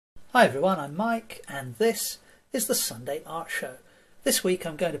Hi everyone, I'm Mike and this is the Sunday Art Show. This week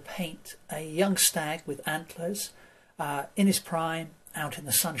I'm going to paint a young stag with antlers in his prime, out in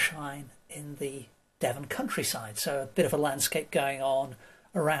the sunshine in the Devon countryside. So a bit of a landscape going on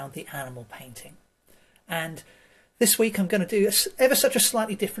around the animal painting. And this week I'm going to do ever such a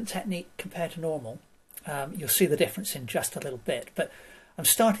slightly different technique compared to normal. You'll see the difference in just a little bit, but I'm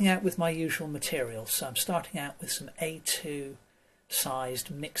starting out with my usual materials. So I'm starting out with some A2 sized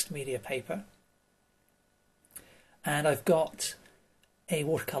mixed media paper, and I've got a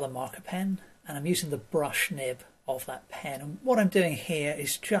watercolour marker pen, and I'm using the brush nib of that pen. And what I'm doing here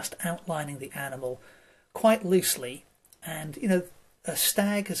is just outlining the animal quite loosely. And a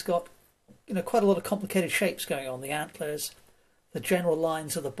stag has got quite a lot of complicated shapes going on. The antlers, the general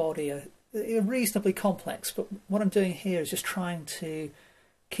lines of the body are reasonably complex, but what I'm doing here is just trying to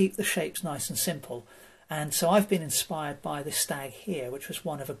keep the shapes nice and simple. And so I've been inspired by this stag here, which was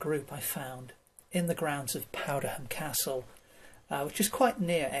one of a group I found in the grounds of Powderham Castle, which is quite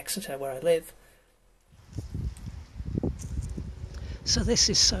near Exeter, where I live. So this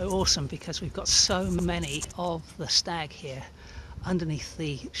is so awesome because we've got so many of the stag here underneath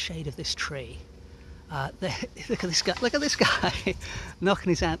the shade of this tree. Look at this guy knocking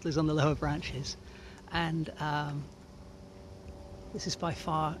his antlers on the lower branches. And this is by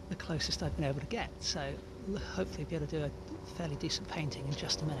far the closest I've been able to get, so hopefully be able to do a fairly decent painting in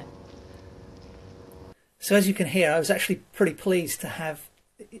just a minute. So as you can hear, I was actually pretty pleased to have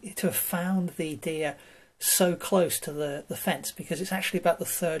found the deer so close to the fence, because it's actually about the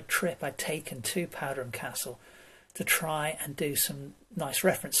third trip I'd taken to Powderham Castle to try and do some nice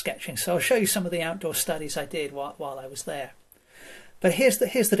reference sketching. So I'll show you some of the outdoor studies I did while I was there. But here's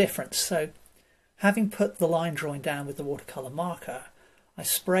the difference. So having put the line drawing down with the watercolour marker, I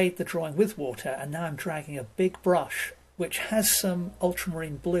sprayed the drawing with water, and now I'm dragging a big brush which has some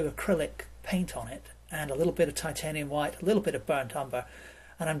ultramarine blue acrylic paint on it and a little bit of titanium white, a little bit of burnt umber,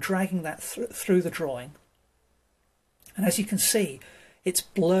 and I'm dragging that through the drawing. And as you can see, it's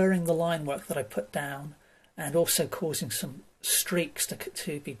blurring the line work that I put down and also causing some streaks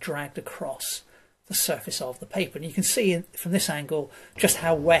to be dragged across the surface of the paper. And you can see from this angle just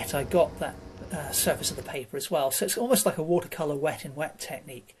how wet I got that surface of the paper as well. So it's almost like a watercolour wet in wet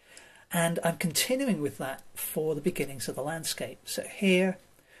technique. And I'm continuing with that for the beginnings of the landscape. So here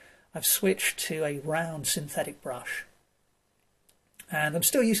I've switched to a round synthetic brush. And I'm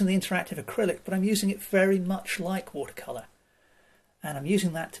still using the interactive acrylic, but I'm using it very much like watercolour. And I'm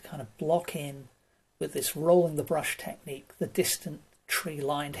using that to kind of block in with this rolling the brush technique the distant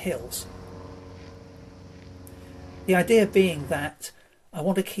tree-lined hills. The idea being that I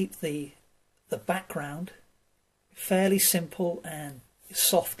want to keep the background fairly simple and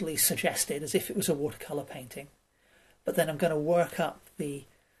softly suggested, as if it was a watercolour painting. But then I'm going to work up the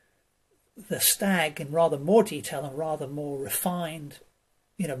stag in rather more detail and rather more refined,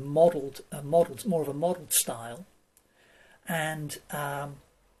 modelled, more of a modelled style. And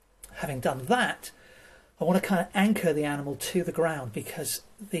having done that, I want to kind of anchor the animal to the ground, because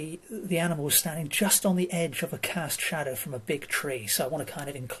the animal was standing just on the edge of a cast shadow from a big tree. So I want to kind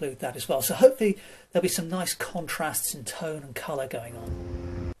of include that as well. So hopefully there'll be some nice contrasts in tone and colour going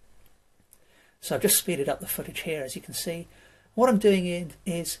on. So I've just speeded up the footage here, as you can see. What I'm doing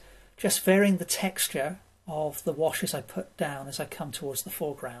is just varying the texture of the washes I put down as I come towards the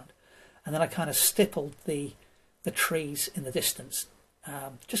foreground. And then I kind of stippled the trees in the distance.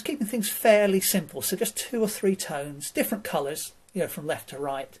 Just keeping things fairly simple, so just 2 or 3 tones, different colours, from left to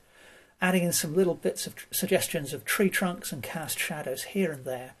right, adding in some little bits of suggestions of tree trunks and cast shadows here and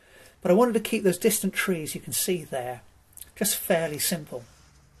there. But I wanted to keep those distant trees you can see there just fairly simple.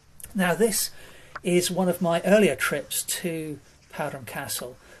 Now this is one of my earlier trips to Powderham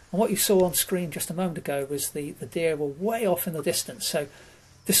Castle, and what you saw on screen just a moment ago was the deer were way off in the distance. So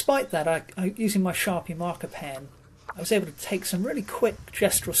despite that, I using my Sharpie marker pen, I was able to take some really quick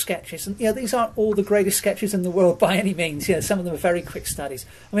gestural sketches. And these aren't all the greatest sketches in the world by any means. Some of them are very quick studies.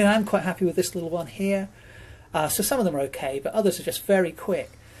 I mean, I'm quite happy with this little one here. So some of them are okay, but others are just very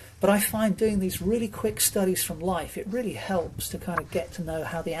quick. But I find doing these really quick studies from life, it really helps to kind of get to know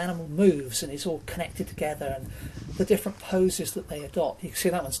how the animal moves and is all connected together, and the different poses that they adopt. You can see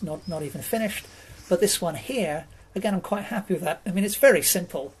that one's not even finished. But this one here, again, I'm quite happy with that. I mean, it's very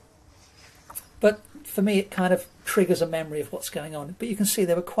simple, but for me, it kind of triggers a memory of what's going on. But you can see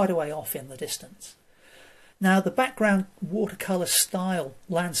they were quite a way off in the distance. Now, the background watercolour style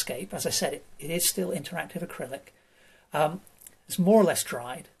landscape, as I said, it is still interactive acrylic. It's more or less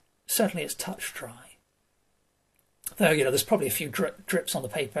dried. Certainly it's touch dry. Though, there's probably a few drips on the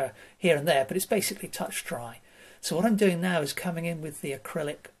paper here and there, but it's basically touch dry. So what I'm doing now is coming in with the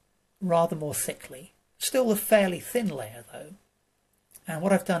acrylic rather more thickly. Still a fairly thin layer though. And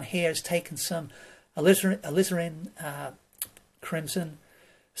what I've done here is taken some alizarin crimson,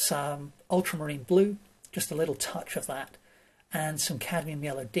 some ultramarine blue, just a little touch of that, and some cadmium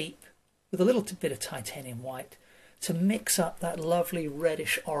yellow deep with a little bit of titanium white to mix up that lovely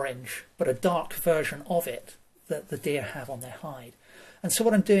reddish orange, but a dark version of it that the deer have on their hide. And so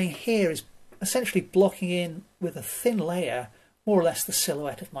what I'm doing here is essentially blocking in with a thin layer more or less the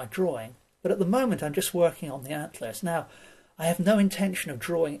silhouette of my drawing. But at the moment I'm just working on the antlers. Now, I have no intention of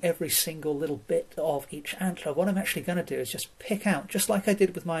drawing every single little bit of each antler. What I'm actually going to do is just pick out, just like I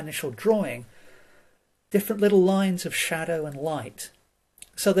did with my initial drawing, different little lines of shadow and light.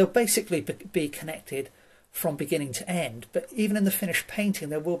 So they'll basically be connected from beginning to end, but even in the finished painting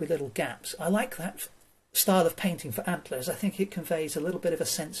there will be little gaps. I like that style of painting for antlers. I think it conveys a little bit of a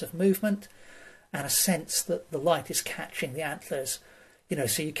sense of movement and a sense that the light is catching the antlers, you know,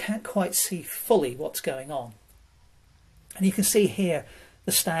 so you can't quite see fully what's going on. And you can see here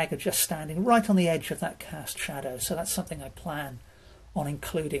the stag are just standing right on the edge of that cast shadow, so that's something I plan on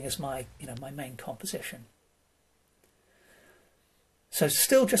including as my, my main composition. So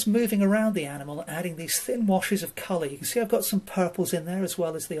still just moving around the animal, adding these thin washes of colour. You can see I've got some purples in there as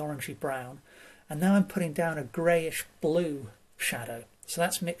well as the orangey brown. And now I'm putting down a greyish blue shadow. So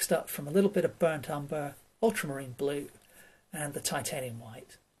that's mixed up from a little bit of burnt umber, ultramarine blue, and the titanium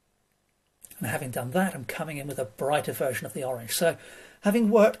white. And having done that, I'm coming in with a brighter version of the orange. So having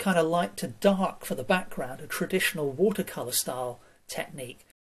worked kind of light to dark for the background, a traditional watercolour style technique,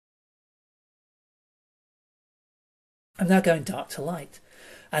 I'm now going dark to light,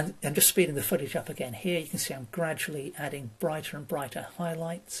 and I'm just speeding the footage up again here. You can see I'm gradually adding brighter and brighter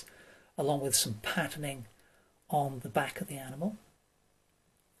highlights along with some patterning on the back of the animal.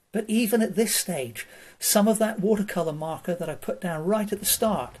 But even at this stage, some of that watercolour marker that I put down right at the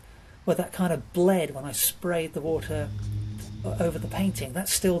start, where that kind of bled when I sprayed the water over the painting,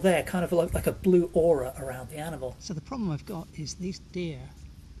 that's still there, kind of like a blue aura around the animal. So the problem I've got is these deer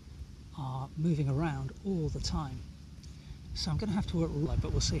are moving around all the time. So I'm going to have to work right,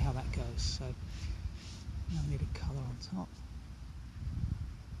 but we'll see how that goes. So now I need a colour on top.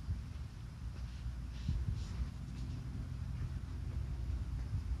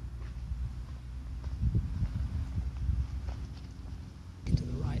 Into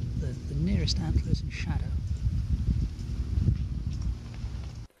the right, the nearest antlers in shadow.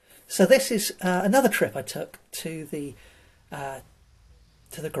 So this is another trip I took to the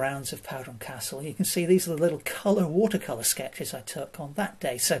grounds of Powderham Castle. You can see these are the little watercolour sketches I took on that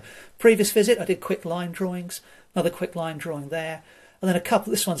day. So previous visit I did quick line drawings, another quick line drawing there, and then a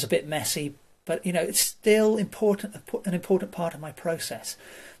couple, this one's a bit messy, but it's still important, an important part of my process.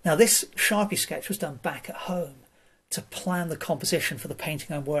 Now this Sharpie sketch was done back at home to plan the composition for the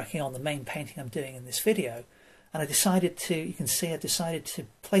painting I'm working on, the main painting I'm doing in this video, and I decided to, you can see I decided to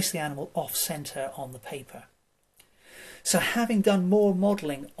place the animal off centre on the paper. So having done more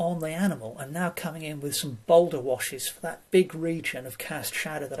modelling on the animal, I'm now coming in with some bolder washes for that big region of cast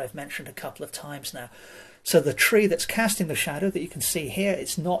shadow that I've mentioned a couple of times now. So the tree that's casting the shadow that you can see here,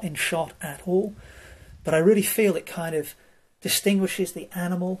 it's not in shot at all, but I really feel it kind of distinguishes the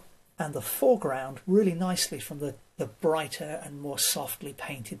animal and the foreground really nicely from the brighter and more softly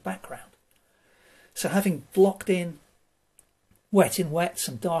painted background. So having blocked in wet,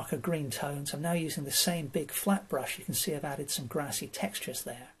 some darker green tones, I'm now using the same big flat brush. You can see I've added some grassy textures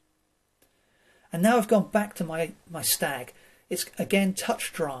there. And now I've gone back to my stag. It's again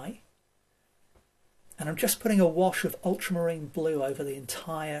touch dry, and I'm just putting a wash of ultramarine blue over the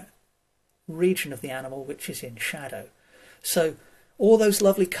entire region of the animal which is in shadow. So all those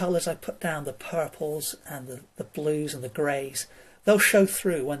lovely colours I put down, the purples and the blues and the greys, they'll show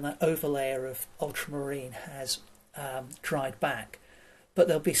through when that overlayer of ultramarine has dried back, but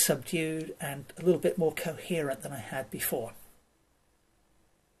they'll be subdued and a little bit more coherent than I had before.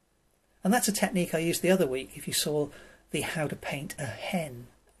 And that's a technique I used the other week if you saw the how to paint a hen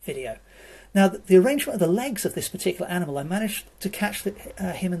video. Now the arrangement of the legs of this particular animal, I managed to catch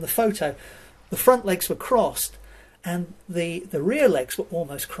him in the photo. The front legs were crossed and the rear legs were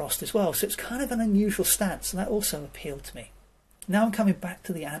almost crossed as well, so it's kind of an unusual stance, and that also appealed to me. Now I'm coming back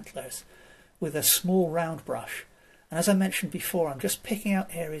to the antlers with a small round brush. And as I mentioned before, I'm just picking out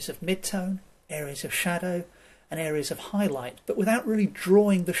areas of mid-tone, areas of shadow, and areas of highlight, but without really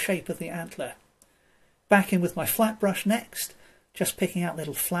drawing the shape of the antler. Back in with my flat brush next, just picking out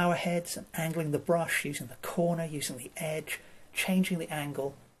little flower heads and angling the brush, using the corner, using the edge, changing the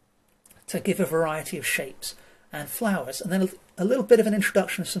angle to give a variety of shapes and flowers. And then a little bit of an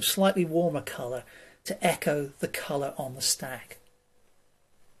introduction of some slightly warmer colour to echo the colour on the stag.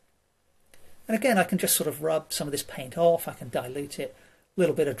 And again, I can just sort of rub some of this paint off, I can dilute it, a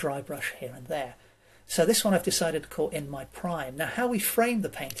little bit of dry brush here and there. So this one I've decided to call In My Prime. Now how we frame the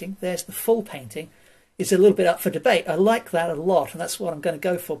painting, there's the full painting, is a little bit up for debate. I like that a lot, and that's what I'm going to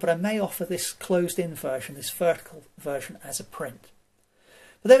go for, but I may offer this closed-in version, this vertical version, as a print.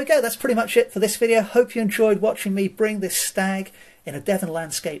 But there we go, that's pretty much it for this video. Hope you enjoyed watching me bring this stag in a Devon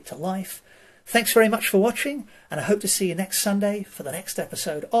landscape to life. Thanks very much for watching, and I hope to see you next Sunday for the next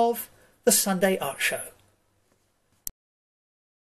episode of The Sunday Art Show.